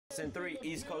in 3,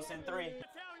 East Coast in 3.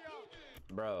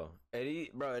 Bro,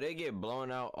 bro, they get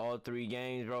blown out all 3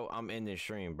 games, bro. I'm in the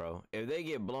stream, bro. If they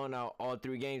get blown out all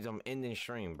 3 games, I'm in the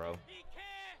stream, bro.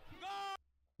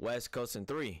 West Coast in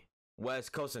 3.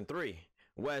 West Coast in 3.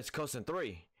 West Coast in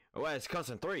 3. West Coast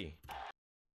in 3.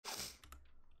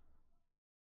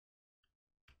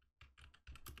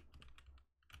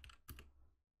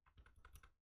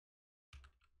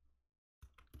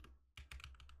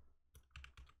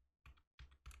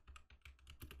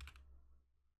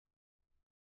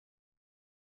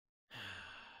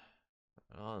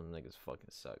 All them niggas fucking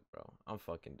suck, bro. I'm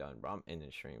fucking done, bro. I'm in the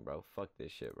stream, bro. Fuck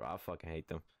this shit, bro. I fucking hate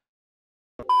them.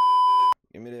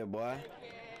 Give me that, boy.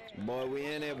 Boy, we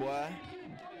in there, boy.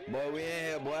 Boy, we in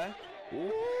here, boy.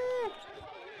 Woo!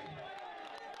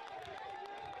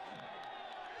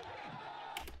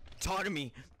 Talk to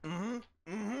me.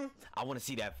 I want to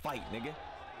see that fight, nigga.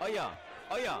 Oh, yeah.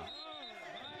 Oh, yeah.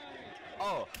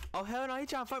 Oh, hell no. He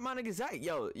trying to fight my nigga Zach.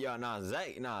 Yo,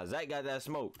 Zach got that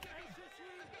smoke.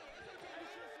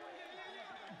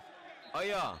 Oh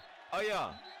yeah, oh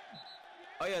yeah,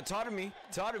 oh yeah. Talk to me,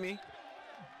 talk to me.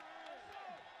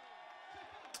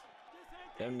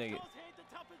 Them niggas.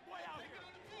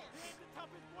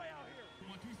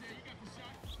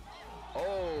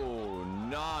 Oh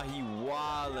nah, he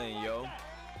wildin', yo.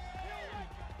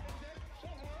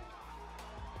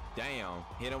 Damn,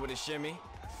 hit him with a shimmy.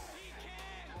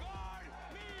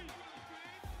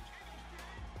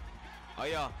 Oh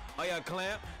yeah,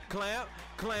 clamp, clamp,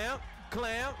 clamp,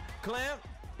 clamp. Clamp,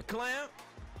 clamp.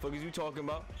 Fuck is you talking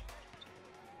about?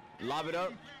 Lob it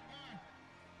up.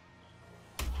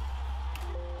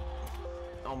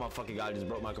 Oh my fucking god! I just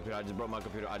broke my computer. I just broke my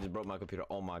computer. I just broke my computer.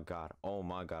 Oh my god! Oh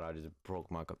my god! I just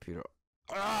broke my computer.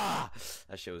 Ah!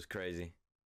 That shit was crazy.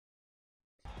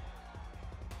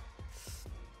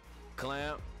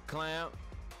 Clamp, clamp,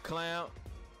 clamp,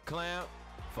 clamp.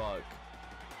 Fuck.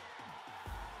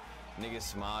 Niggas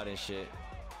smiled and shit.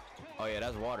 Oh yeah,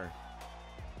 that's water.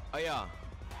 Oh yeah.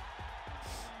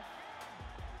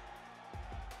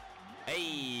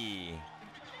 Hey,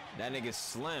 that nigga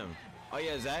slim. Oh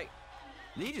yeah, Zach.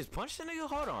 Did he just punch the nigga?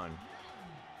 Hold on.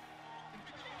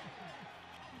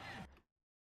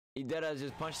 He deadass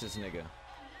just punched this nigga.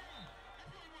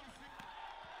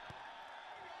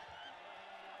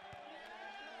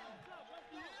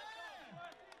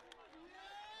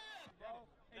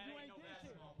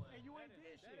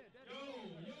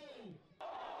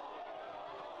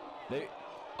 They,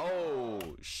 oh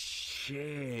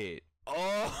shit!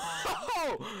 Oh,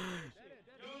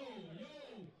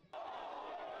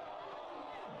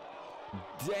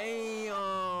 damn!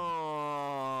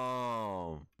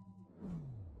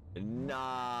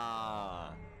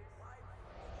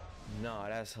 Nah,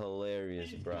 that's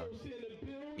hilarious, bro.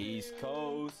 East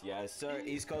Coast, yes sir.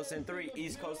 East Coast in 3.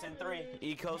 East Coast in 3.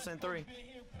 East Coast in 3.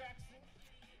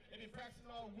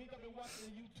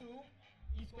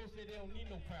 East Coast say they don't need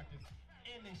no practice,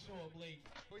 and they show up late.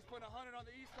 He's putting 100 on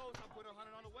the East Coast, I'm putting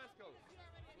 100 on the West Coast.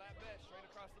 Flat bet, straight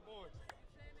across the board.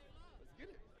 Let's get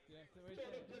it. Yeah, so it's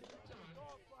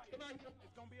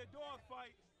gonna be a dog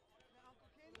fight.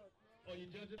 Oh, you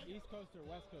judge it? East Coast or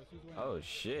West Coast? Who's winning? Oh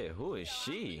shit, who is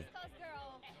she? East Coast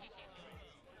girl,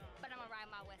 but I'm gonna ride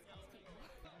my West Coast people.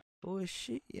 Who is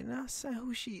she? You know what I'm saying?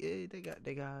 Who she is? They got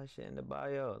her shit in the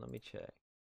bio. Let me check.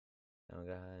 They don't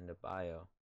got her in the bio.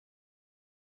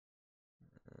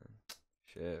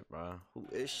 Shit, bro. Who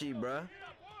is she, bro?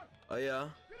 Oh yeah.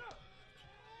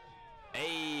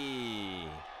 Hey.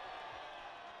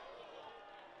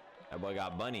 That boy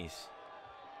got bunnies.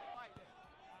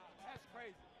 That's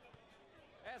crazy.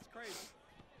 That's crazy.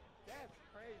 That's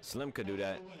crazy. Slim could do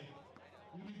that.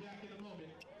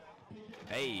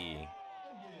 Hey.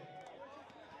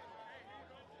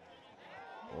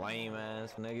 Lame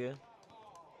ass nigga.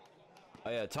 Oh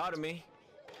yeah, talk to me.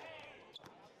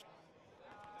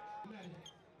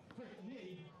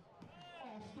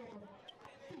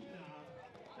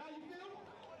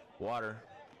 Water.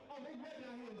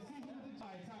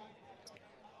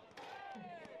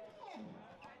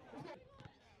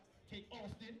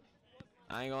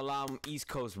 I ain't gonna lie, I'm East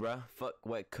Coast, bro. Fuck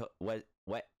wet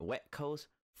coast.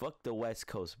 Fuck the West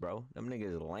Coast, bro. Them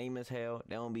niggas lame as hell.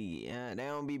 They don't be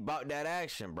about that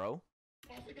action, bro.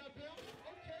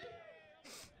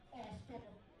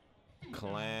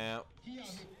 Clamp.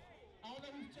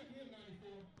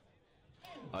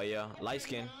 Oh yeah, light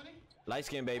skin,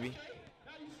 baby.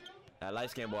 That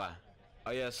light skin boy.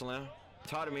 Oh yeah, Slim.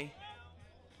 Talk to me.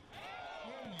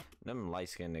 Them light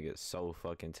skin niggas so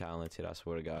fucking talented. I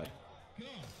swear to God.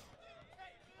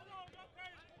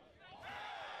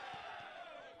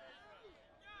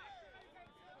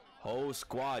 Whole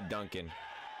squad dunking.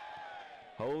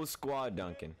 Whole squad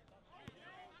dunking.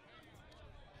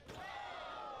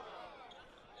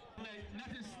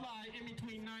 Nothing slide in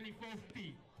between 94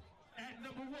 feet. At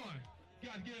number 1,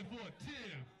 guys get it for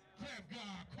Tim. Clap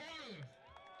God Carter.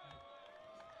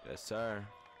 Yes, sir.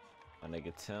 My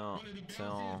nigga Tim the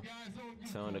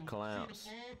clowns.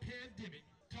 All pandemic,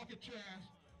 talking trash,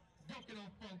 dunking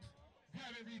on folks,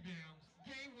 grabbing rebounds,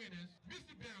 game winners,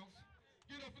 Mr. Bounce.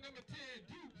 Get up for number 10,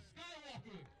 Duke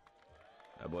Skywalker.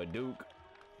 That boy Duke.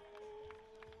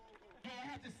 Yo, I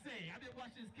have to say, I've been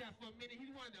watching this cat for a minute.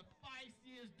 He's one of the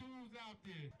feistiest dudes out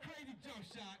there. Crazy jump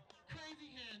shot,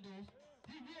 crazy handles.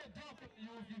 He will dump it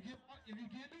you if you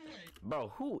get in the way.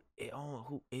 Bro, who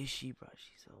is she, bro?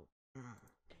 She's so. Number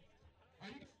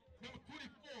 24,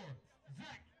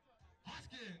 Zach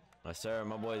Hoskins. Yes, sir.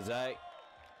 My boy Zach.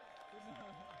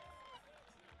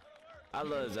 I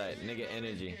love Zach. Nigga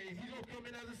energy. He's gonna come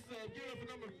in as a sub. Get up for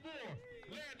number 4,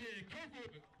 Landon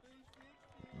Kirkwood.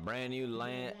 Brand new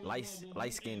light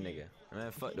skinned nigga.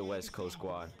 Man, fuck the West Coast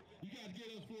squad. You gotta get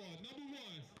us for number 1,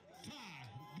 Ty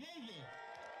Rover.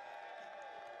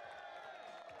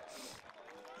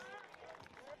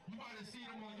 You might have seen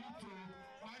him on YouTube,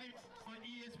 might have on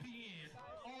ESPN,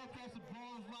 all across the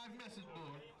Bronze Live message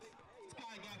board. This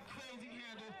guy got crazy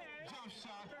handle, jump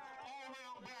shot, all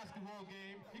around basketball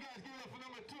game. You guys give it up for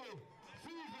number 2,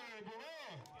 Susan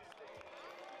Burrell.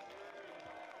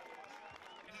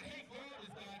 And I hate going this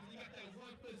guy because he got that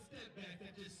 1-foot step back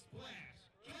that just splash.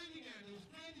 Crazy handles,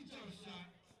 crazy jump shot.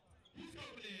 He's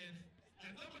coming in.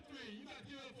 At number 3, you guys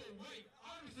give it up for Wright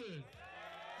Iverson.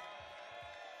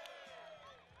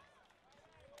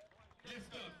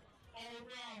 Next up,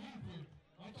 all-around hooper.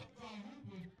 I'm talking about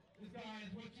hooper. This guy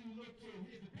is what you look to.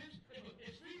 He's a pitch. If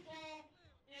street ball,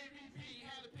 MVP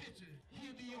had a pitcher.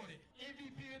 He'll be on it.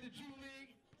 MVP of the Drew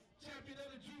League, champion of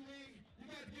the Drew League.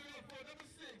 You guys give it up for number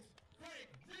 6,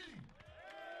 Frank Diddy.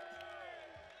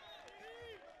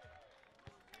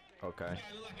 Okay. This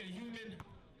guy look like a human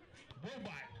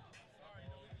robot.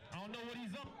 I don't know what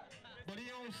he's up, but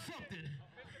he owns something.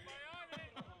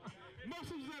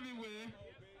 Muscles everywhere.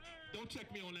 Don't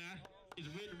check me on that. It's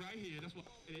written right here. That's why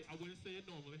I wouldn't say it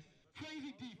normally.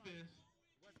 Crazy defense.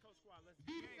 West Coast squad, let's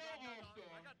Defense all-star.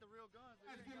 I got the real guns.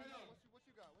 Let's give it up. What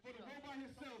you got? For the robot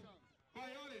himself,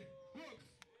 Bionic Brooks.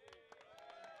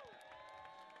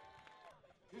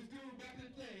 This dude back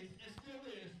in the days, and still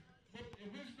is, but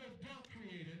the original dunk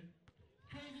creator,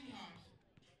 crazy hops,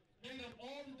 made up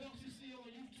all the dunks you see on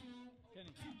YouTube,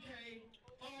 2K,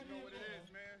 all You know what it is,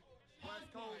 man. West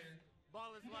Coast,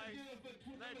 Ballers Life,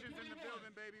 legends in the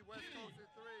building, baby. West Coast in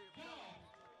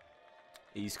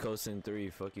 3. East Coast in 3.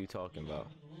 Fuck you talking about?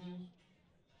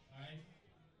 Alright?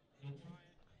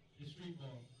 The street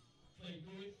ball. Play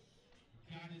through it.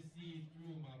 Gotta see it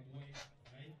through, my boy.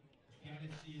 Right? Gotta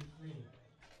see it through.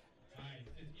 Alright,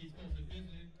 since East Coast is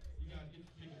visiting, you gotta get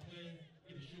to pick a play,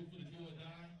 get to shoot for the do or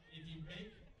die. If you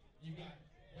make, you got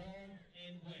ball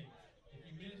and weight. If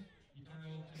you miss, you turn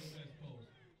it over to the West Coast.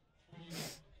 Who you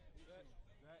got?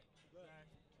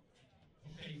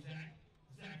 Okay, Zach.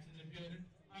 Zach's in the building.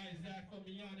 All right, Zach from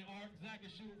Beyond the Arc. Zach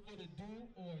is shooting for the do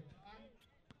or die.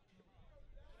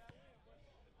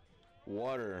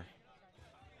 Water.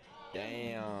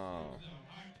 Damn.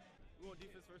 We want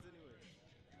defense first anyway.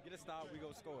 Get a stop, we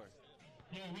go score.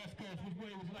 Yo, West Coast, which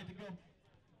way would you like to go?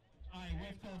 All right,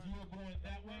 West Coast, you're going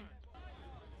that way.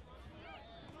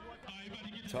 All right, you about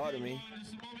to get this Talk to game me. on in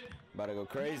just a moment. About to go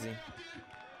crazy. Y'all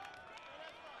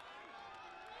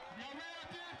ready out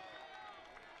there?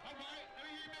 All right, let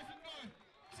me hear you make some noise.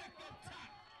 Check up top.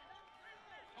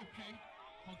 Okay.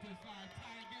 Hold to the side,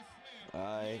 tie against Slim.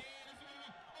 Alright.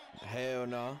 Yeah, Hell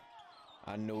no.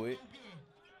 I knew it.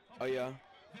 Oh yeah.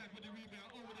 Zach with the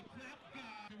rebound over the clap.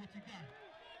 God, what you got?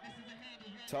 This is the handle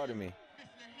right Talk to me. This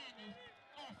is the handle.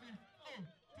 Austin.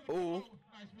 Oh, to the Ooh.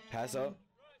 Nice man. Pass up.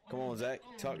 Come on, Zach.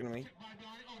 Talk to me. Check by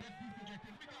Donnie. Oh, that's decent right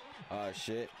there. We got one.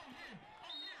 Shit. Oh,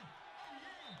 yeah.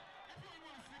 That's what we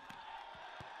want to see.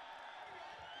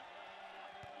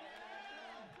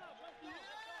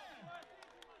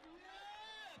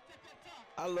 Check that top.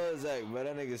 I love Zach, bro.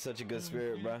 That nigga's such a good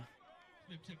spirit, bro.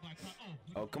 Slim check by Con-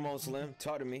 Oh, come on, Slim.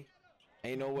 Talk to me.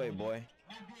 Ain't no way, boy.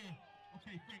 Oh, good.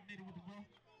 Okay, Frank did it with the ball.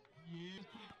 Yeah.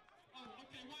 Oh,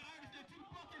 okay, one Iverson to the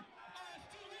bucket. Oh, it's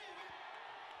too easy.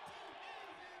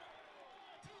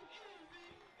 Too easy.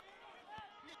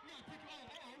 Yeah, pick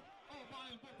oh,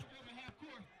 Brian, pick it up at half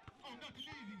court. Oh, nothing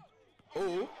easy.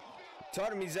 Ooh. Talk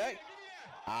to me, Zach.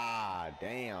 Ah,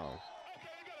 damn.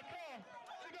 Okay, you got a call.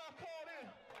 You got a call in.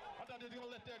 I thought they was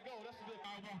gonna let that go. That's a good.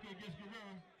 I walk against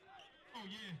Guerrero. Oh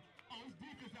yeah. Oh, it's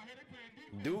defense out here. They playing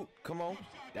defense. Dude, come on.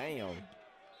 Damn.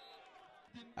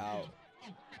 Out.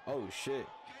 Oh, shit.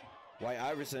 White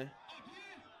Iverson.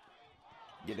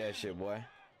 Get that shit, boy.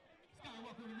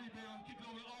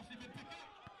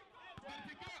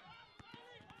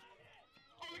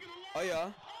 Oh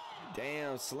yeah.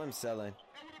 Damn, Slim selling.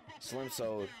 Slim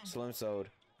sold. Slim sold.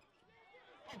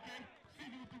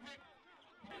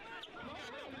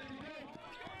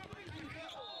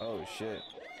 Oh shit.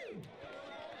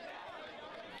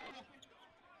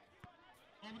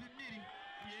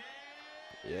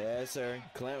 Yes, sir.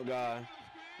 Clamp guy.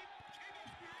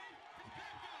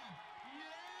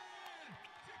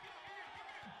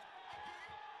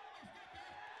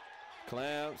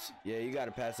 Clamps. Yeah, you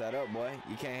gotta pass that up, boy.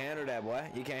 You can't handle that, boy.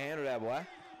 You can't handle that, boy.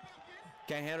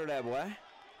 Can't handle that, boy. All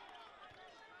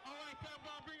right, Clamp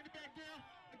guy bringing it back down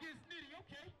against Nitty.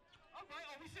 Okay. All right.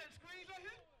 Oh, we setting screens right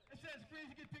here? It says screens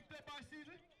to get picked up by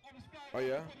Caesar. On the sky. Oh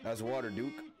yeah, that's water,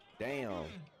 Duke.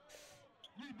 Damn.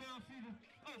 Rebound Caesar.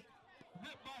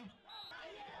 Rip by.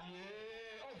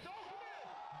 Yeah. Oh, don't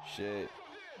Shit.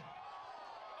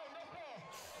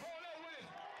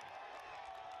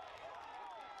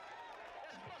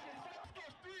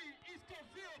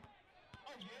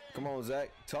 Come on, Zach.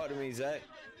 Talk to me, Zach.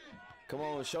 Come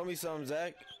on, show me something,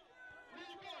 Zach.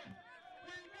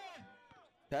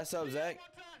 Pass up, Zach.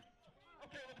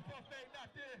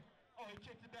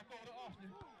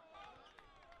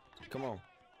 Come on.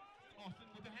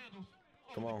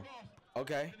 Come on.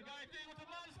 Okay.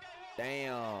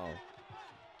 Damn.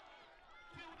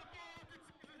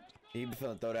 He be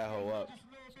feeling throw that hoe up.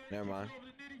 Never mind.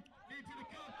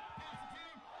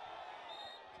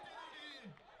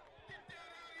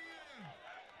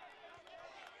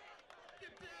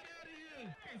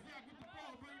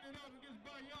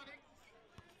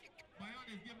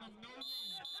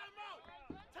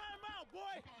 Time out,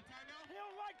 boy. He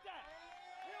don't like that.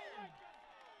 He don't like that.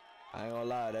 I ain't gonna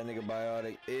lie, that nigga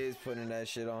Biotic is putting that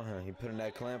shit on him. He putting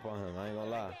that clamp on him. I ain't gonna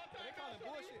lie. They call it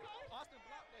bullshit. Austin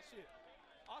blocked that shit.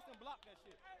 Austin blocked that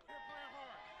shit. Here playing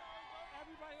hard.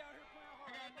 Everybody out here playing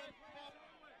hard.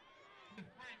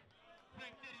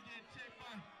 Frank Nitty getting checked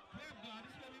by Clamp guy.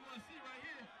 This is what we want to see right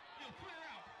here. Yo, clear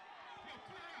out. Yo,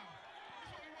 clear out. This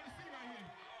is what we want to see right here.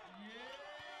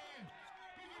 Yeah.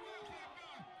 Who's the real Clamp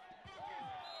guy?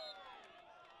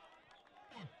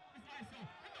 It's ISO.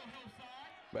 There's no help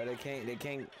side. But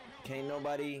can't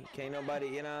nobody,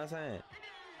 you know what I'm saying?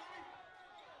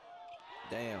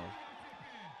 Damn.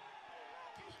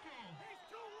 Too strong. He's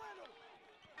too little.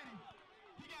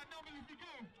 He got numbers if you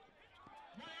go.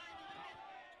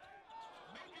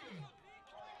 No good.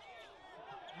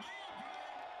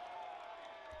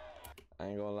 I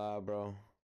ain't gonna lie, bro.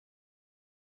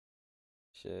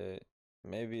 Shit.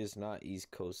 Maybe it's not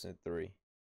East Coast in 3.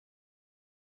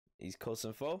 East Coast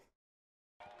in 4?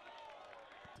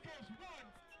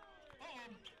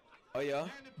 Oh yeah.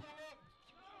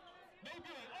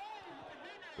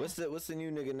 What's the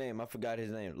new nigga name? I forgot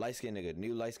his name. Light skin nigga.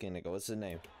 New light skin nigga. What's his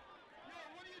name?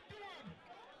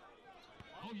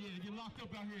 Oh yeah, get locked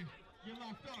up out here. Get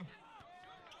locked up.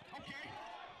 Okay.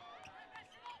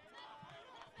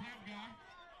 Clamp guy.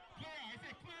 Clear out. He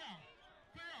said clear out.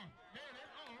 Clear out. There it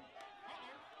is. Uh-oh.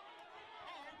 Uh-oh.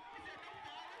 Uh-oh. He said no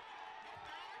fouling. No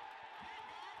fouling.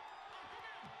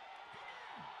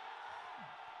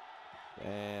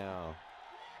 Damn.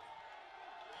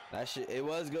 That shit, it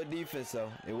was good defense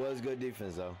though. It was good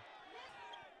defense though.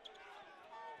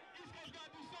 East Coast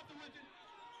gotta do something with it.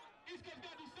 East Coast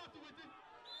gotta do something with it.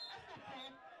 That's no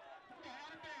problem. Come on,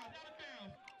 out of bounds, out of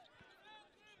bounds.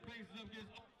 Brings it up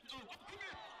against. Oh, come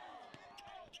here.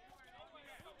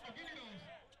 Oh, give me those.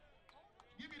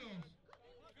 Give me those.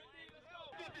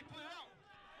 Pick up and clear out.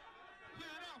 Clear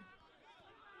it out.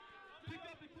 Pick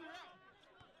up and clear out.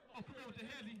 Oh, come on with the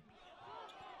heavy.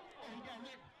 Oh, he got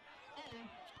Rick. Uh-oh.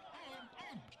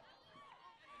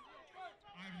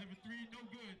 Ives number 3, no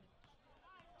good.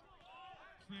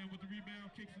 Slam with the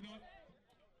rebound, kicks it up.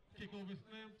 Kick over,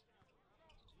 slam.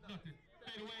 Nothing.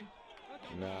 Fade away.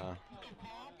 Nah. No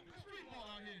call. Street ball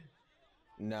out here.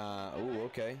 Nah. Ooh,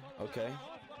 okay. Okay.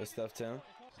 Good stuff, Tim.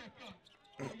 Check up.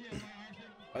 Oh yeah,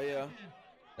 my Oh yeah.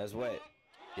 That's wet.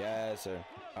 Yes, sir.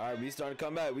 Alright, we starting to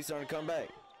come back. We starting to come back.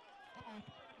 Uh-oh.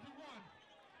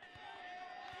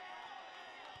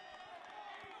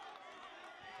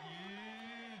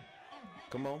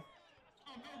 Come on.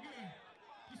 Oh, no good.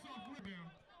 Just off rebound.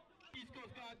 East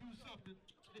Coast gotta do something.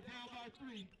 They're down by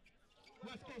 3.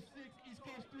 West Coast 6, East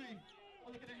Coast 3.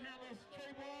 Oh, look at the handlers.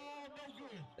 Trey ball, no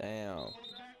good. Damn. Oh,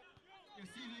 back. And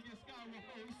Caesar against Skyrock.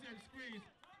 Oh, he set screens.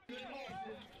 Good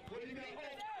Austin. What do you got? Oh,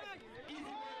 easy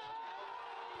one.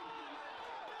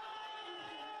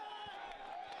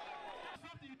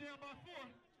 Something, you down by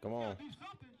 4. Come on. Do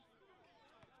something.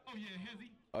 Oh, yeah, Hezzy.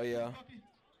 Oh yeah.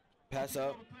 Pass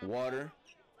up. Water.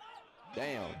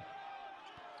 Damn.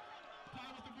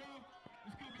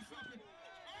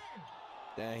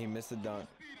 Damn, he missed the dunk.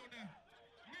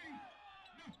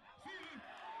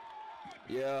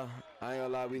 Yeah, I ain't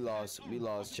gonna lie, we lost. We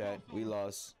lost, chat. We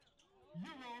lost.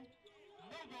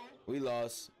 We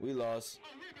lost. We lost.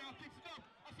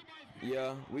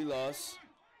 Yeah, we lost.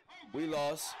 We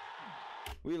lost.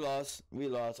 We lost. We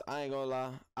lost. I ain't gonna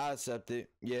lie. I accept it.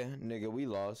 Yeah, nigga, we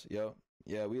lost. Yo.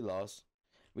 Yeah, we lost.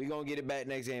 We gonna get it back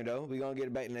next game, though. We gonna get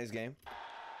it back next game.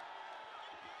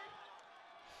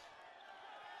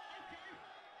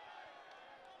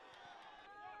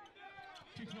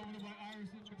 Kicks over to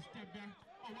Iverson with a step back.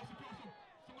 Oh, what's the crossover?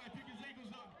 Somebody pick his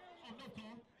ankles up. Oh, no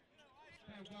call.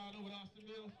 Stab wide over to Austin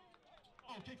Mills.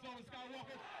 Oh, kicks over to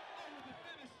Skywalker. Oh, with the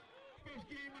finish. First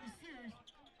game of the series.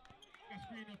 Got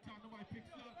screen up top. Nobody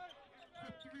picks up. For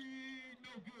three,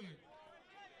 no good.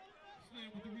 Slam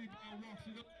with the rebound, walks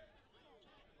it up.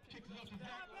 Kicks it up to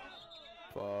Zach.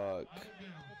 Fuck.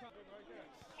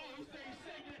 Oh, he said he's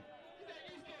shaking it. He said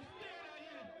East Coast scared out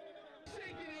here.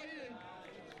 Shaking out here.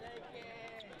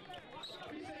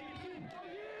 He's shaking too.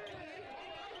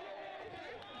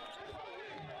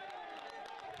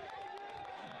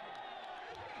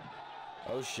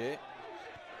 Oh shit.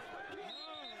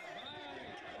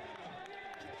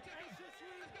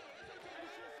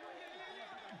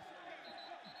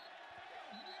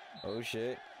 Oh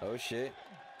shit. Oh shit.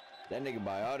 That nigga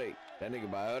biotic. That nigga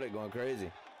biotic going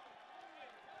crazy.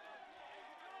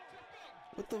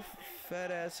 What the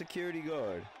fat ass security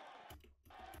guard?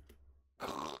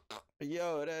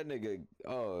 Yo, that nigga.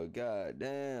 Oh god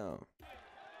damn.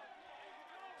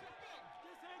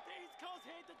 This ain't the East Coast.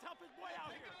 He ain't the toughest boy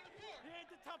out here. He ain't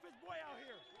the toughest boy out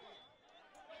here.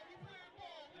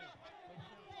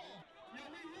 Yeah,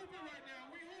 we hooping right now.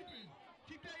 We hooping.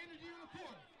 Keep that energy on the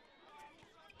court.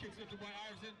 Kicks it to White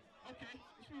Iverson. Okay,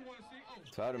 that's what we want to see. Oh,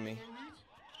 Tired of me.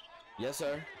 Yes,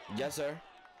 sir. Yes, sir.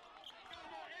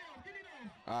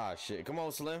 Ah, shit. Come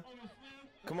on, Slim.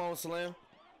 Come on, Slim.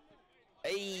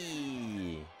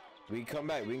 Hey. We can come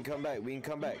back. We can come back. We can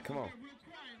come back. Come on.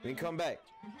 We can come back.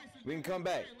 We can come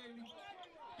back.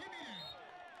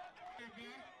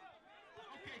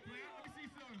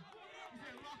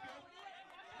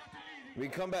 We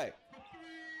can come back.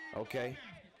 Okay.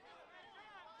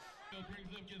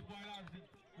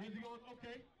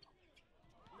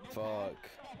 Fuck.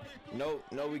 No,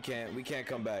 no, we can't. We can't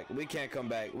come back. We can't come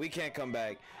back. We can't come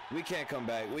back. We can't come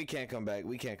back. We can't come back.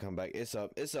 We can't come back. It's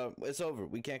up. It's up. It's over.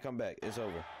 We can't come back. It's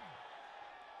over.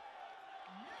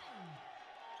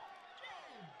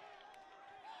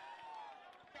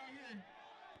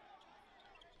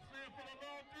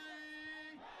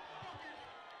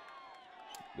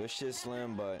 Good shit,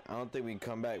 Slim, but I don't think we can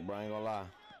come back, bro. I ain't gonna lie.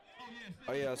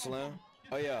 Oh yeah, Slim.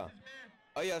 Oh yeah.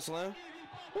 Oh yeah, Slim.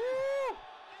 Woo!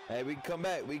 Hey, we can come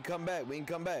back. We can come back. We can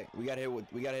come back. We gotta hit.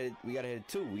 We gotta hit. We gotta hit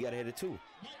two. We gotta hit a two.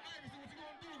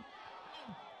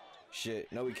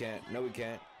 Shit. No, we can't. No, we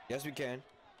can't. Yes, we can.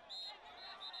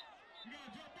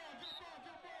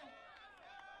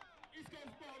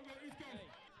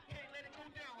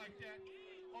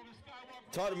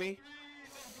 Talk to me.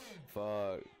 Fuck.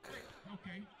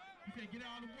 Okay. You can't get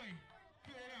out of the way.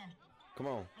 Clear it out. Come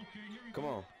on. Come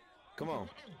on. Come on.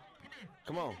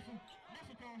 Come on.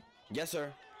 Yes,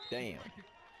 sir. Damn.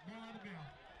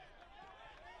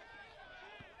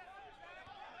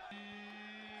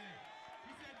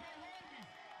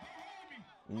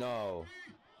 No.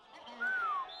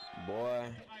 Boy.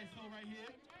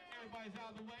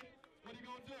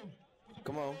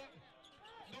 Come on.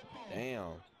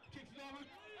 Damn.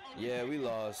 Yeah, we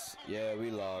lost. Yeah,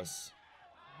 we lost.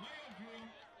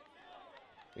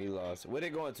 We lost. Where they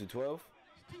going to? 12?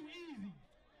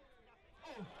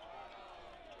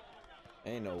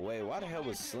 Ain't no way. Why the hell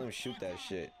would Slim shoot that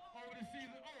shit?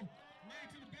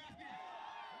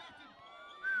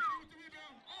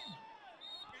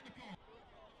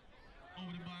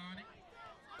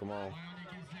 Come on.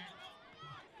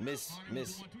 Miss.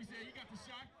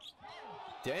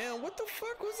 Damn, what the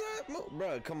fuck was that?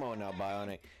 Bruh, come on now,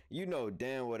 Bionic. You know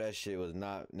damn well that shit was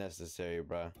not necessary,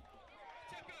 bruh.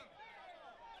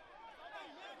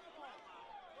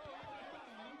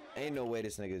 Ain't no way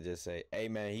this nigga just say, hey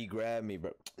man, he grabbed me,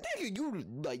 bro.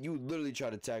 Nigga, you literally try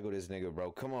to tackle this nigga,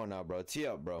 bro. Come on now, bro. Tee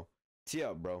up, bro. Tee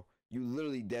up, bro. You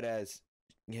literally dead ass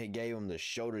gave him the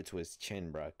shoulder to his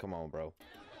chin, bro. Come on, bro.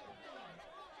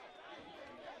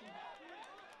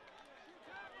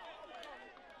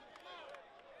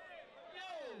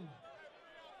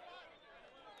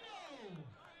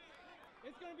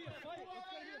 It's gonna be a fight. It's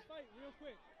gonna be a fight real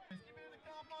quick. Let's get in the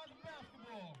confines of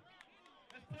basketball.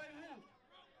 Let's play hoop.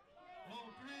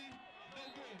 Long three.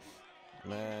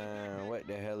 Man, what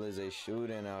the hell is they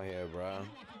shooting out here, bro?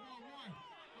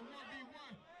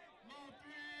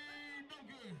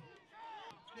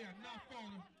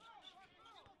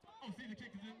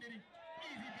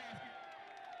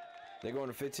 They going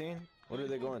to 15? What are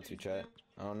they going to, chat?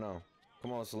 I don't know.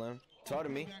 Come on, Slim. Talk to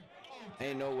me.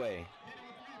 Ain't no way.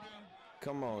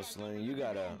 Come on, Slim. You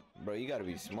gotta, bro, you gotta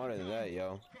be smarter than that,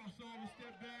 yo.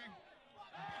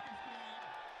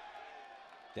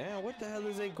 Damn, what the hell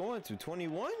is they going to?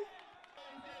 21?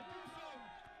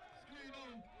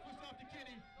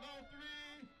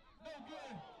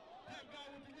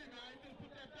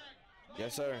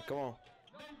 Yes, sir. Come on.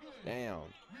 Damn.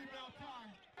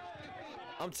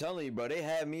 I'm telling you, bro, they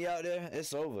had me out there,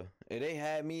 it's over. If they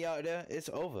had me out there, it's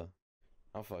over.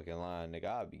 I'm fucking lying, nigga.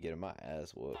 I'll be getting my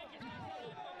ass whooped.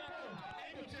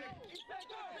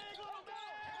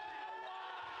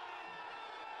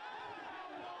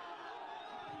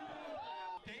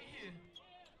 Stay here.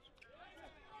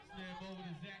 Snap over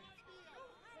to Zach.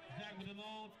 Zach with a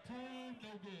long two,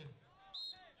 no good.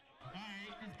 All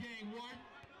right, it's game one.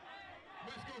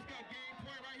 West Coast got game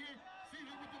point right here.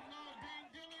 Caesar with the long ding,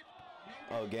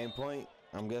 Dylan. Oh, game point?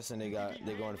 I'm guessing they're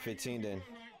going to 15 then.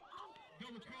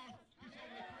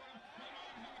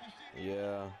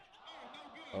 Yeah.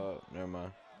 Oh, never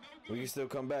mind. We can still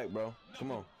come back, bro.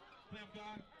 Come on.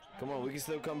 Come on, we can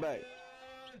still come back.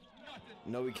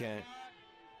 No, we can't.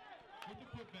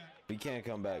 We can't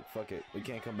come back. Fuck it. We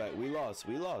can't come back. We lost.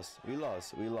 We lost. We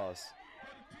lost. We lost.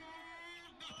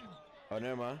 Oh,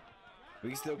 never mind. We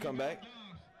can still come back.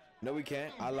 No, we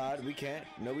can't. I lied. We can't.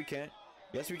 No, we can't.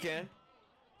 Yes, we can.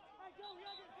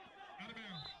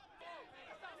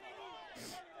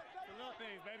 The little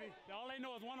things, baby. All they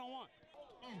know is one-on-one.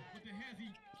 Oh, with the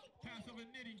hezzy pass over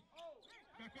Nitty.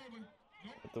 Back over.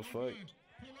 Nope. What the No fuck? good.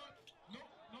 Pull up. Nope.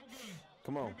 No good.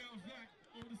 Come on. Rebound Zach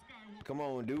over the Skywalker. Come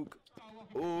on, Duke.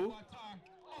 Skywalker Ooh. by Ty.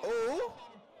 Ooh.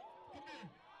 Come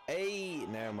here. Hey,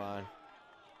 never mind.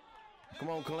 Come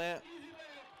on, Clamp.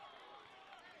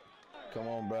 Come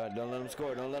on, bro. Don't let him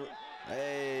score. Don't let him.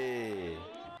 Hey.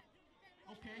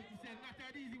 Okay, he said not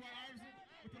that easy. White Iverson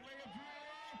with the layup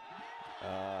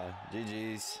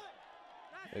drill. GG's.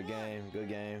 Good game. Good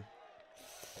game.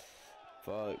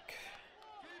 Fuck.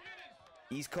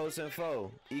 East Coast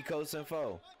info. East Coast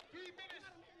info. 3 minutes.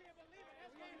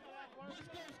 West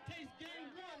Coast takes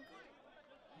game one.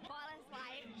 Ball is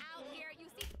like out here. You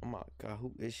see Oh my God,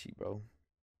 who is she, bro?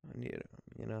 I need her.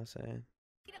 You know what I'm saying?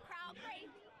 the crowd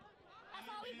crazy. That's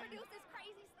all we produce is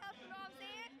crazy stuff. You know what I'm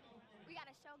saying? We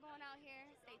got a show going out here.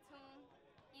 Stay tuned.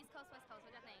 East Coast, West Coast.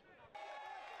 What y'all think?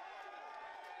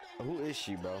 Who is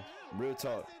she, bro? Real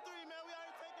talk.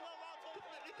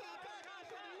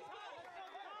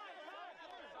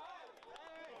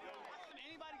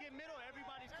 Anybody get middle,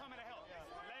 everybody's coming to help.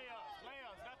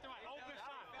 Layups, left and right, open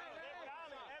shot.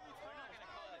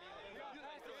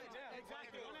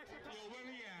 Exactly. One extra Yo, where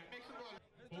we at? Make some noise.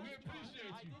 Well, we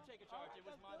appreciate you. take a charge. It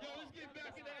was my Yo, let's get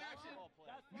back into action.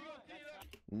 We gonna clean up.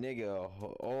 Nigga,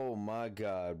 oh my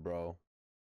God, bro.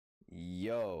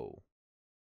 Yo.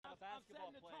 basketball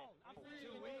play. I'm 2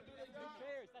 weeks. Who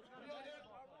cares? That's not a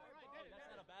basketball play. That's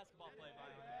not a basketball play,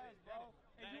 Brian.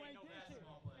 And you ain't did shit.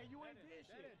 And you ain't did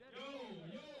shit. Yo.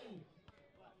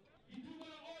 You do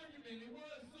my argument. There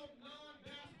was some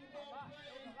non-basketball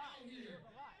players out here.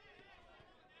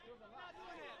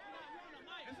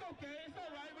 It's okay. It's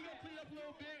all right. We're going to clean up a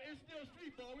little bit. It's still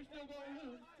street ball. We still going to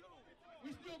hoop.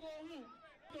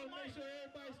 So make sure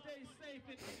everybody stays safe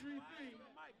in 3-3.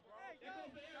 It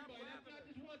goes for everybody. That's not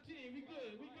just one team. We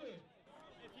good.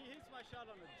 If he hits my shot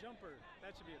on a jumper,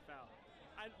 that should be a foul.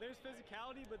 There's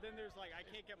physicality, but then there's like, I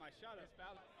can't get my shot up.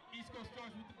 East Coast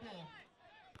starts with the ball.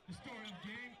 The story of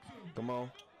game 2. Come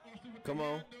on. Come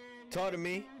on. Talk to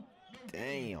me.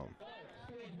 Damn.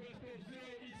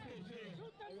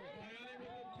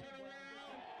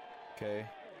 Okay.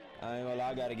 I ain't gonna lie,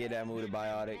 I gotta get that move to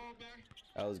Biotic.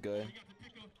 That was good.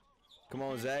 Come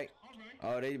on, Zach.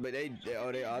 Oh, I thought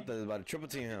it was about to triple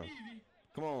team him.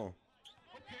 Come on.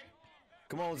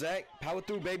 Come on, Zach. Power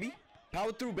through, baby.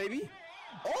 Power through, baby.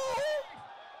 Oh!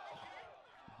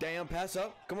 Damn, pass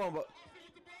up. Come on, but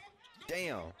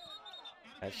damn.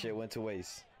 That shit went to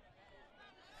waste.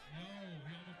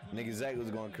 Nigga Zach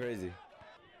was going crazy.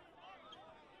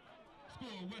 Score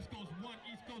West Coast 1,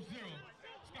 East Coast 0.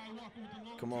 Skywalker with the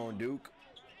long Come on, Duke.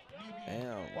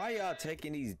 Damn, why y'all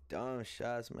taking these dumb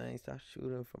shots, man? Stop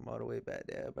shooting from all the way back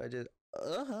there, but just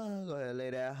go ahead and lay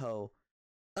that hoe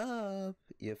up.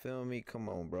 You feel me? Come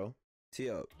on, bro. Tee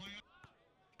up.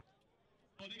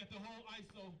 Oh, they got the whole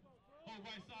ISO. Whole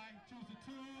right side. Choose a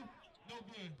 2. No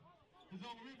good. His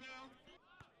own rebound.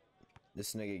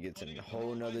 This nigga gets a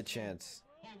whole nother chance.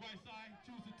 Hold right side,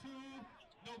 choose the two.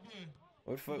 No good.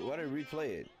 What the fuck? Why did we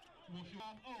replay it? Oh, with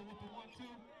the 1-2.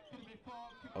 Put him in fall.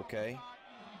 Kick Okay. off the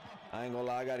side, easy bucket. I ain't gonna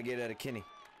lie, I gotta get that to Kenny.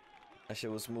 That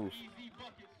shit was smooth. Easy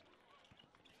buckets.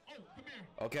 Oh, come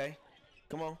here. Okay.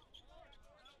 Come on.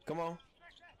 Come on.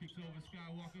 Kicks over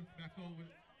Skywalker. Back over.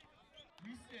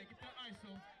 Reset. Get that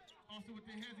ISO. Also with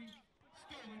the heavy.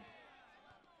 Stolen.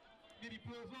 Then he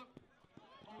pulls up.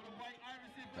 Over the white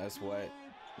Iverson. That's wet.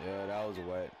 Yeah, that was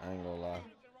wet. I ain't gonna lie.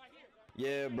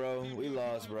 Yeah, bro. We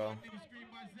lost, bro.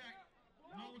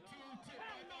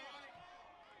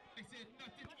 They said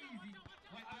nothing easy.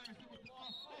 White Iverson with the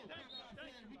off. Oh, Pep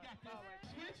said we got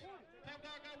this. Switch. Pep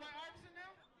got White Iverson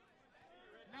now?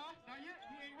 No, not yet.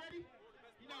 He ain't ready.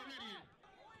 He not ready yet.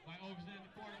 White Iverson in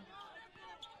the corner.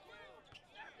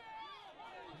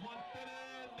 One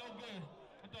footer, no good.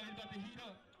 I thought he was about to heat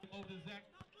up. Over to Zach.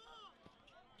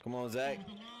 Come on, Zach.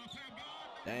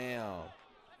 Damn.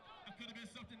 That could have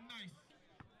been something nice.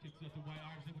 Kicks up to White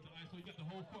Iverson with the ISO. You got the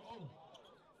whole foot. Oh.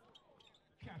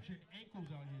 Capturing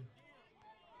ankles out here.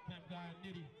 Clamp guy,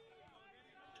 Nitty.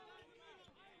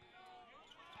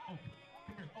 Oh,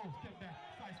 come here. Oh, step back.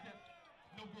 Side step.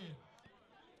 No good.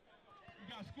 You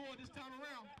got to score this time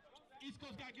around. East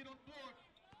Coast got to get on the board.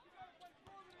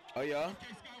 Oh, yeah?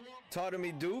 Okay, Skywalker. Talk to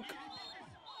me, Duke.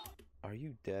 Are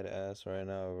you dead ass right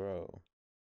now, bro?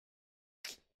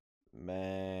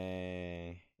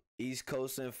 Man. East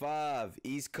Coast in 5.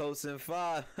 East Coast in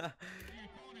 5. Yeah, call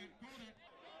that.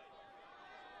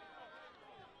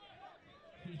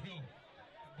 Yo,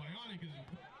 Bionic is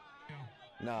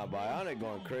Nah, Bionic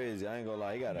going crazy. I ain't gonna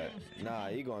lie. He got a. Nah,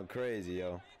 he going crazy,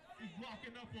 yo. He's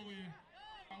rocking up over here.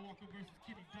 Skywalker versus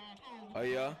Kenny Don. Oh,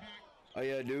 yeah? Oh,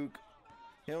 yeah, Duke.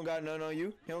 He don't got none on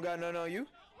you. He don't got none on you.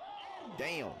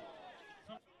 Damn.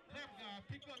 Left guy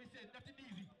picked up. He said nothing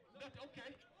easy. Nothing.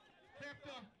 Okay. Left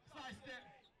side step.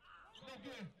 No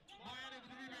good. Bionic with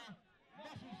the rebound.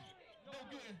 Muscles. No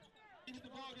good. He hit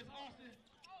the ball against Austin.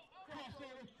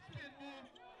 Crossover. Spin move.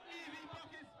 Easy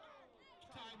buckets.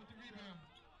 Tied with the rebound.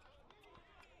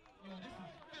 Yo, this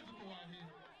is physical out here.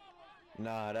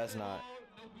 Nah, that's not.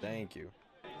 Thank you.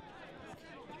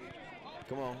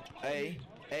 Come on. Hey.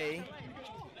 Hey.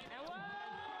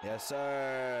 Yes,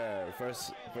 sir.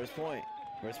 First point.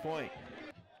 First point.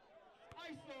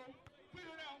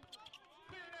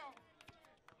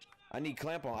 I need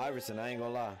clamp on Iverson. I ain't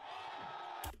gonna lie.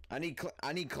 I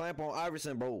need clamp on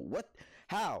Iverson, bro. What?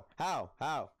 How?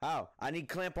 I need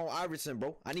clamp on Iverson,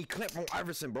 bro. I need clamp on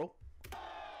Iverson, bro.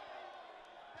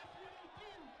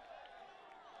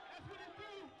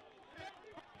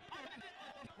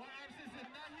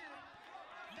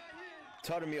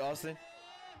 Talk to me, Austin.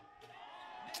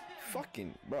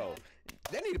 Fucking bro.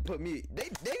 They need to put me. They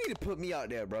need to put me out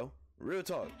there, bro. Real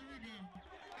talk.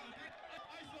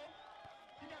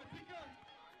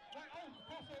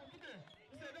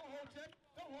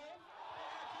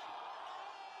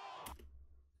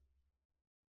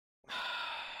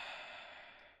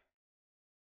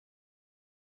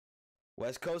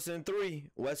 West Coast in 3.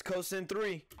 West Coast in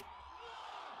 3.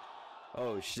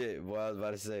 Oh shit, boy, I was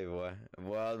about to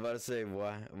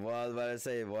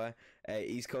say, boy. Hey,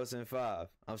 East Coast in 5.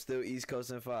 I'm still East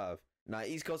Coast in 5. Nah,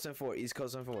 East Coast in 4. East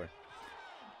Coast in 4.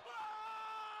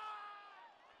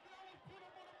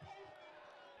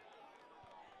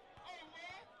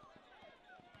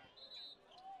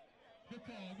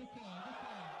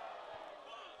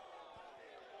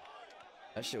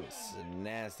 That shit was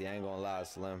nasty. I ain't gonna lie,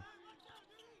 Slim.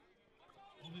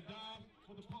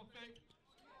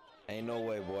 Ain't no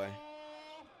way, boy.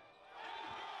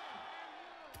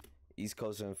 East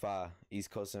Coast in 5. East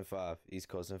Coast in 5. East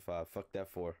Coast in 5. Fuck that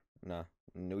 4. Nah.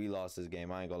 Knew he lost this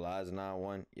game. I ain't gonna lie. It's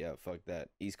 9-1. Yeah, fuck that.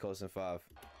 East Coast in 5.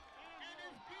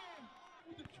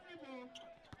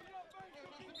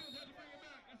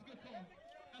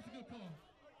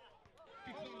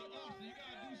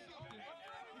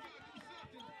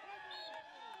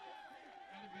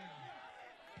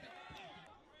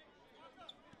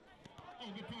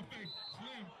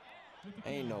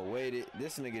 Ain't no way that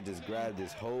this nigga just grabbed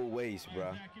his whole waist,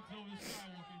 bro.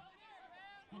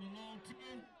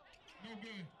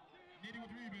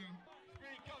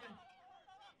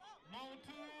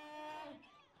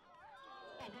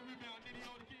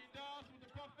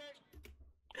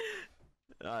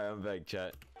 Alright, I'm back,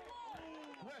 chat.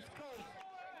 West Coast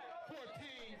 14,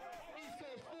 East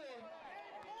Coast 4.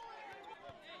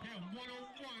 Yeah,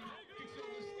 1-on-1. Kicks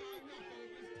over Skywalker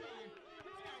this time.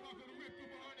 Skywalker the rip from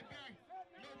behind the back.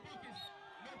 No buckets.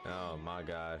 No Oh my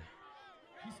god.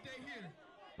 We stay here.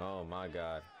 Oh my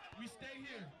god. We stay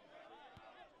here.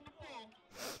 The ball.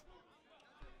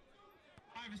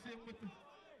 Iverson with the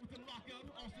lockup.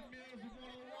 Austin Mills with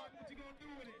one-on-one. What you gonna do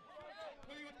with it?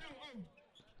 What you gonna do? Oh.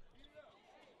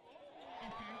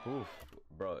 Okay. Oof,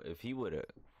 bro. If he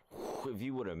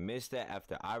would have missed that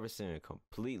after Iverson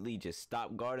completely just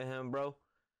stopped guarding him, bro.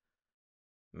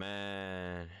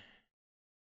 Man,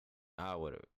 I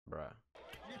would have, bro.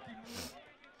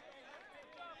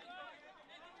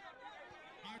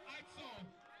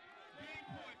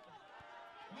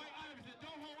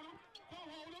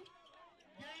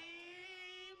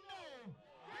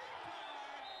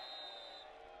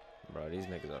 Bro, these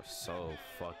niggas are so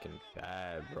fucking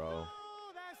bad, bro.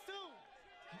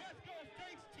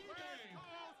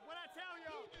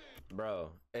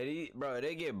 Bro, if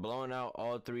they get blown out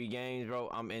all 3 games, bro,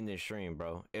 I'm ending stream,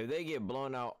 bro. If they get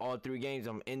blown out all 3 games,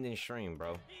 I'm ending stream,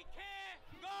 bro. He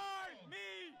can't guard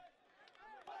me. It's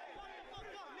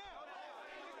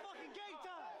fucking game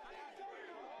time.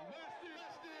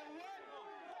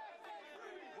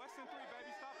 Western 3,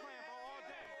 baby. Stop playing ball all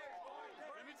day.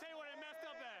 Let me tell you what they messed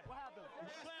up at. What happened?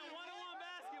 Playing one-on-one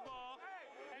basketball.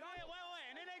 And wait.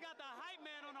 And then they got the hype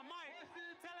man on the mic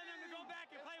telling them to go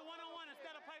back and play one-on-one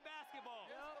instead of play basketball.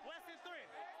 Yep. Western 3.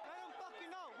 Let them fucking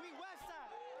know. We West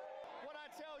Side. What I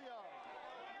tell y'all.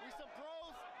 We some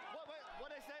pros.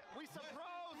 What they say? We some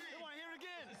pros. They want to hear it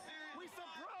again. We some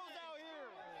pros out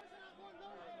here.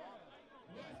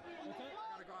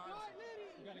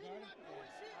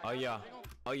 Oh yeah.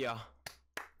 Oh yeah.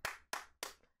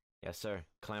 Yes, sir.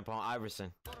 Clamp on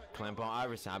Iverson. Clamp on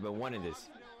Iverson. I've been wanting this.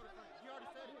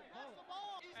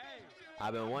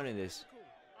 I've been wanting this.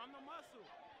 I'm the muscle.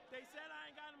 They said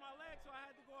I ain't got in my legs, so I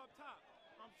had to go up top.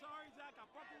 I'm sorry, Zach. I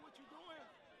fuck with what you doing.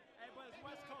 Hey, but it's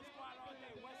West Coast squad all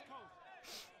day. West Coast.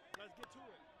 Let's get to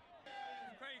it.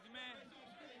 It's crazy, man.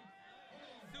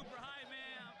 Super high,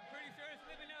 man. I'm pretty sure it's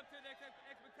living up to the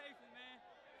expectations, man.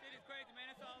 Shit is crazy, man.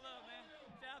 It's all love, man.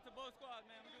 Shout out to both squads,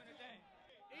 man. We're doing the thing.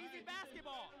 Easy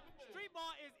basketball. Street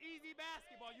ball is easy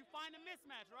basketball. You find a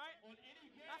mismatch, right?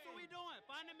 That's what we doing.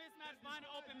 Find a mismatch, find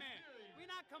an open man. We're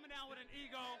not coming down with an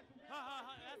ego.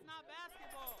 That's not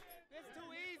basketball. It's too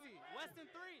easy.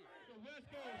 Western 3.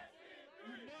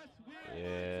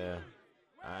 Yeah.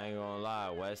 I ain't gonna lie.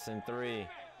 Western 3.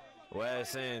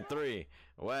 Western 3.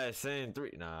 Western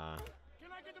 3. Nah.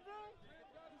 Can I get the broom?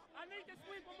 I need to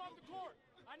sweep them off the court.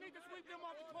 I need to sweep them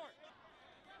off the court.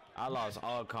 I lost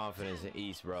all confidence in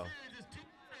East, bro.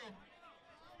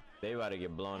 They about to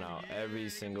get blown out every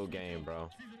single game, bro.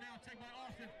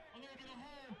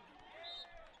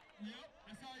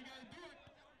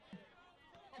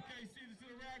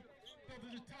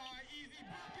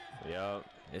 Yup,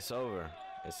 it's over.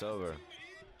 It's over.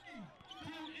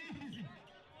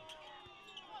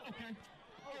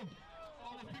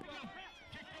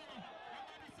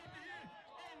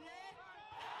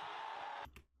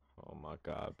 Oh my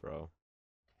God, bro.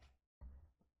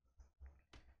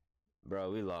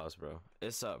 Bro, we lost, bro.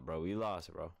 It's up, bro. We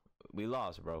lost, bro. We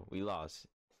lost, bro. We lost.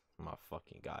 My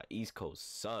fucking God. East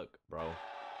Coast suck, bro.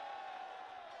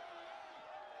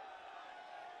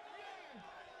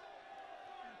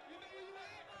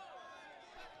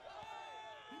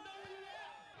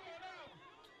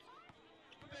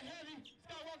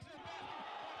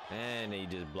 And he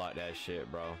just blocked that shit,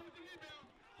 bro.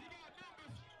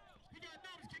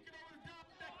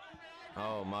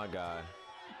 Oh my God.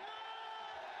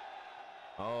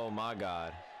 Oh my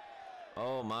God.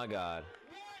 Oh my God.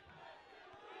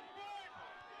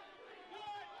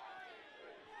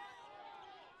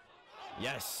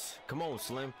 Yes. Come on,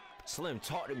 Slim. Slim,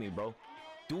 talk to me, bro.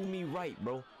 Do me right,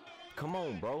 bro. Come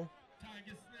on, bro.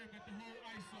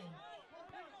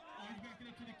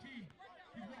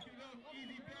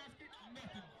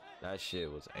 That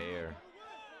shit was air.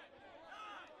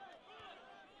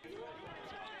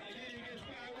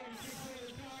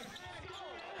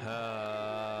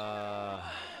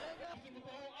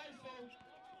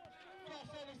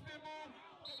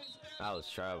 That was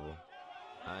travel.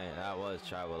 That was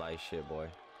travel like shit, boy.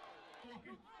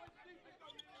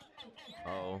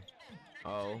 Oh.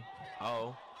 Oh.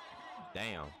 Oh.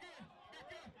 Damn.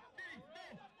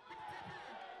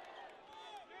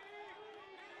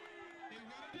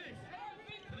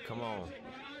 Come on.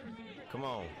 Come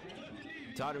on.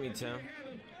 Talk to me, Tim.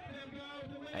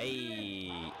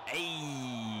 Hey.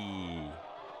 Hey.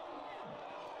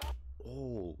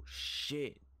 Oh,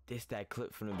 shit. This that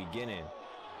clip from the beginning.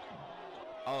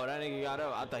 Oh, that nigga got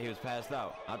up. I thought he was passed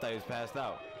out. I thought he was passed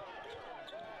out.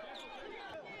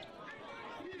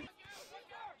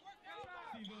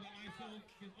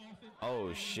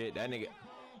 Oh, shit. That nigga.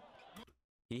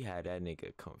 He had that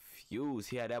nigga confused.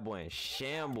 He had that boy in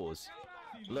shambles.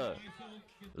 Look.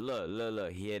 Look, look,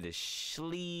 look. He had the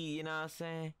sleeve, you know what I'm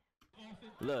saying?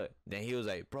 Look, then he was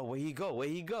like, bro, where he go? Where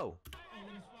he go?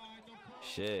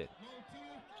 Shit.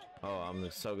 Oh, I'm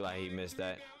so glad he missed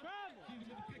that.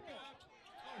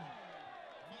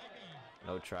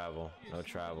 No travel. No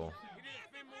travel.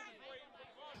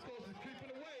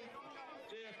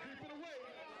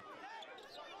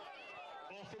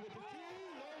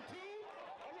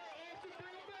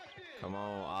 Come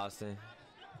on, Austin.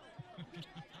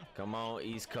 Come on,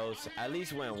 East Coast. At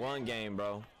least win one game,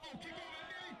 bro.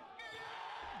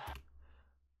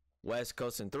 West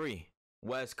Coast in 3.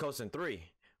 West Coast in 3.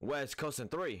 West Coast in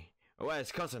 3.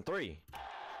 West Coast in 3.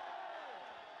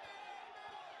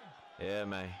 Yeah,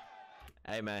 man.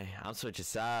 Hey, man. I'm switching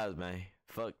sides, man.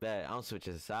 Fuck that. I'm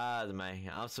switching sides,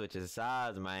 man. I'm switching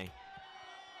sides, man.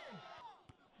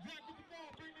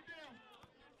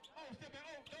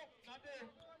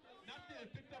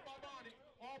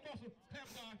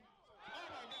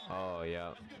 Oh,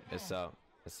 yeah. It's up.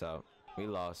 It's up. We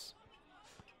lost.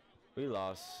 We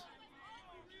lost.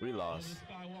 We lost.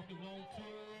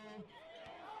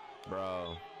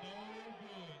 Bro.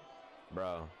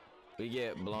 Bro. We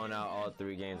get blown out all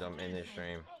 3 games I'm in this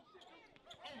stream.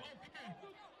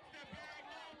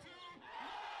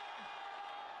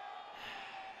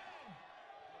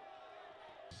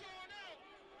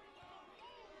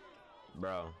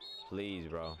 Bro. Please,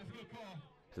 bro.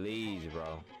 Please,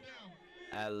 bro.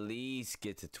 At least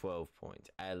get to 12 points.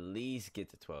 At least get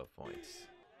to 12 points.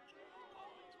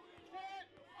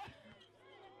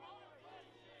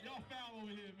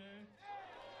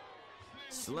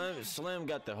 Slim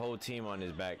got the whole team on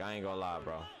his back. I ain't gonna lie,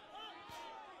 bro.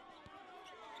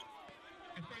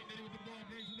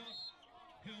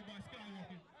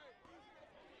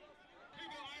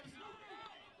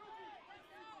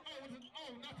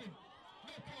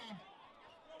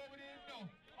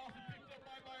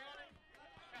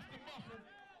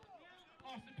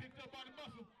 Austin picked up by the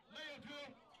muscle. Layup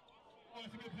drill. Oh,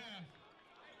 that's a good pass.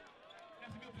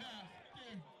 That's a good pass.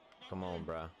 Yeah. Come on,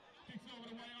 bro. Kicks over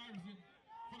to White Iverson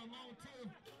for the long two.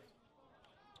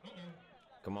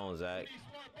 Uh-oh. Come on, Zach.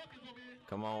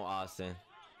 Come on, Austin.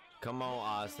 Come on,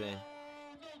 Austin.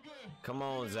 Come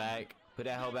on, Zach. Put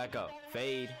that hoe back up.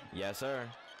 Fade. Yes, sir.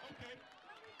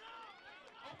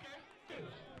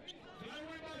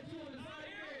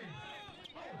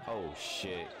 Oh,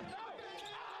 shit.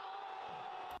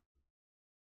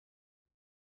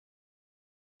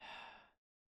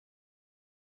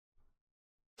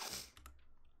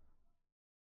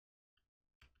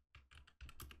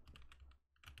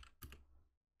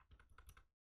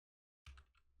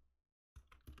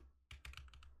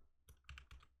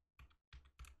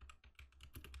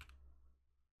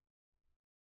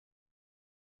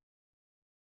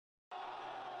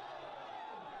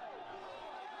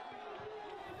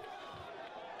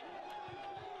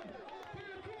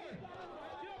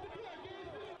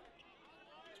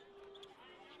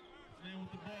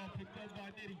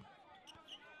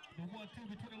 The 1-2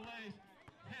 between the legs.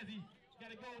 Hezzy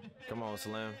gotta go with the fake. Come on,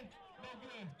 Slim. No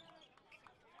good.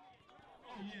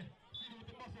 Oh yeah. See with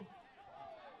the muscle.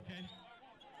 Okay.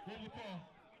 Roll the call.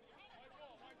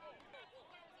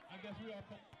 I guess we are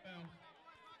bounds.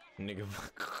 Nigga.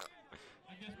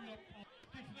 I guess we are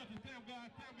 6-0. Sam God,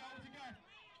 what you got?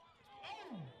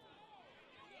 Oh!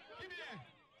 Give me that.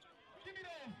 Give me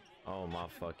those. Oh my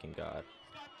fucking God.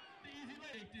 Stop the easy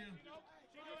leg there.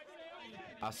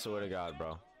 I swear to God,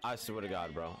 bro. I swear to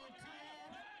God, bro.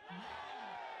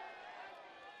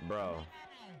 Bro.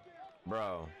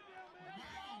 Bro.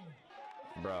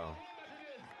 Bro.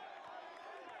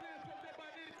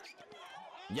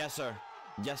 Yes, sir.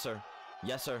 Yes, sir.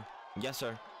 Yes, sir. Yes,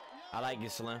 sir. I like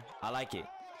it, Slim. I like it.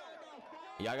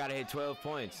 Y'all gotta hit 12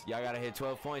 points. Y'all gotta hit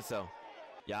 12 points, though.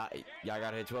 Y'all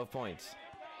gotta hit 12 points.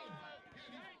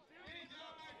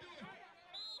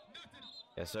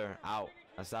 Yes, sir. Out.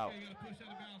 That's out.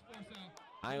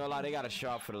 I ain't gonna lie, they got a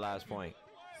shot for the last point.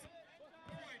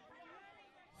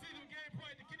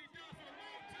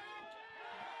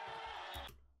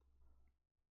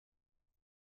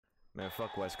 Man,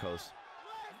 fuck West Coast.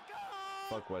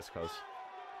 Fuck West Coast.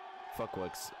 Fuck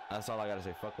West. That's all I gotta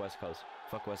say. Fuck West Coast.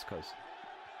 Fuck West Coast.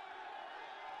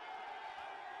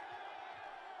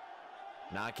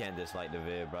 Nah, I can't dislike the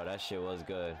vid, bro. That shit was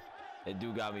good. It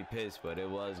do got me pissed, but it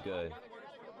was good.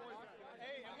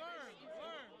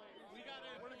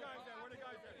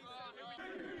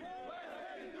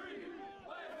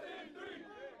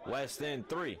 West End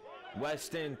 3.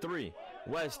 West End 3.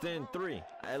 West End 3.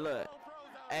 Hey, look.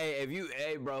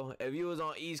 Hey, bro, if you was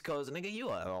on East Coast, nigga, you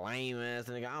a lame ass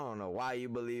nigga. I don't know why you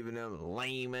believe in them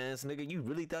lame ass nigga. You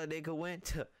really thought they could win?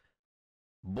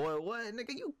 Boy, what,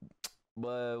 nigga? You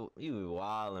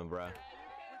wildin', bro.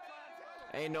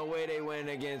 Ain't no way they win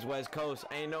against West Coast.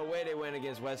 Ain't no way they win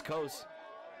against West Coast.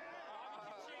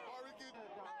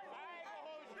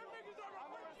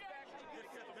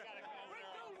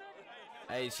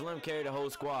 Hey, Slim carried the whole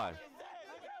squad.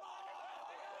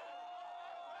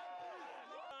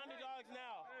 Underdogs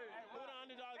now. Who the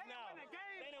underdogs now? They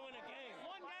didn't win a game.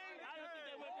 One game? I don't think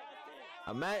they went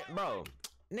past 10. Bro,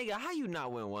 nigga, how you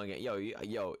not win one game?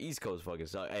 Yo, East Coast fucking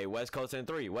suck. Hey, West Coast in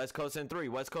 3. West Coast in 3.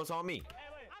 West Coast on me. Hey,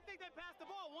 wait. I think they passed the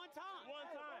ball one time. One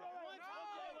time. One time.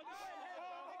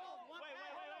 Wait.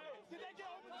 Did they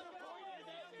get over the point?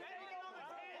 They didn't get over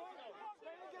 10.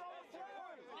 They didn't get over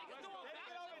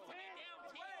 10.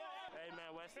 Hey,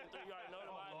 man, West in 3, you already know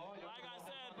about it. Like I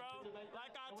said, bro,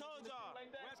 like I told y'all,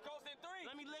 West Coast in 3.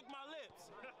 Let me lick my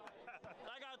lips.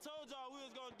 Like I told y'all, we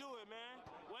was gonna do it, man.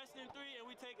 West in 3, and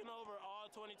we taking over all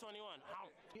 2021.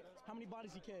 How many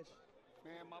bodies he catch?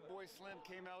 Man, my boy Slim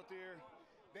came out there.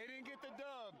 They didn't get the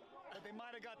dub, but they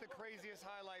might have got the craziest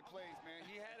highlight plays, man.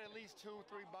 He had at least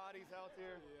 2-3 bodies out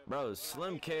there. Bro,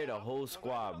 Slim carried the whole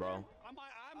squad, bro. I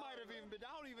might have even been,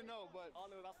 I don't even know, but.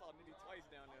 Oh, no, I saw Nitty twice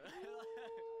down there.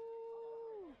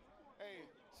 Hey,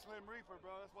 Slim Reaper,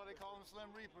 bro. That's why they call him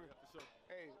Slim Reaper. Sure.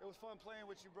 Hey, it was fun playing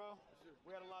with you, bro.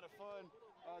 We had a lot of fun.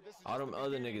 This is All just them the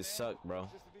other beginning, niggas man. suck, bro.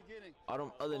 Just the beginning. All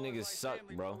them other Ball is niggas like suck,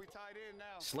 family, bro. We tied in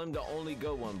now. Slim the only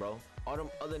good one, bro. All them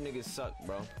other niggas suck,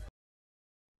 bro.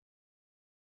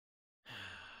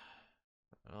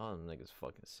 All them niggas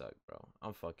fucking suck, bro.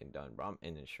 I'm fucking done, bro. I'm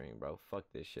ending the stream, bro. Fuck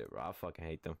this shit, bro. I fucking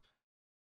hate them.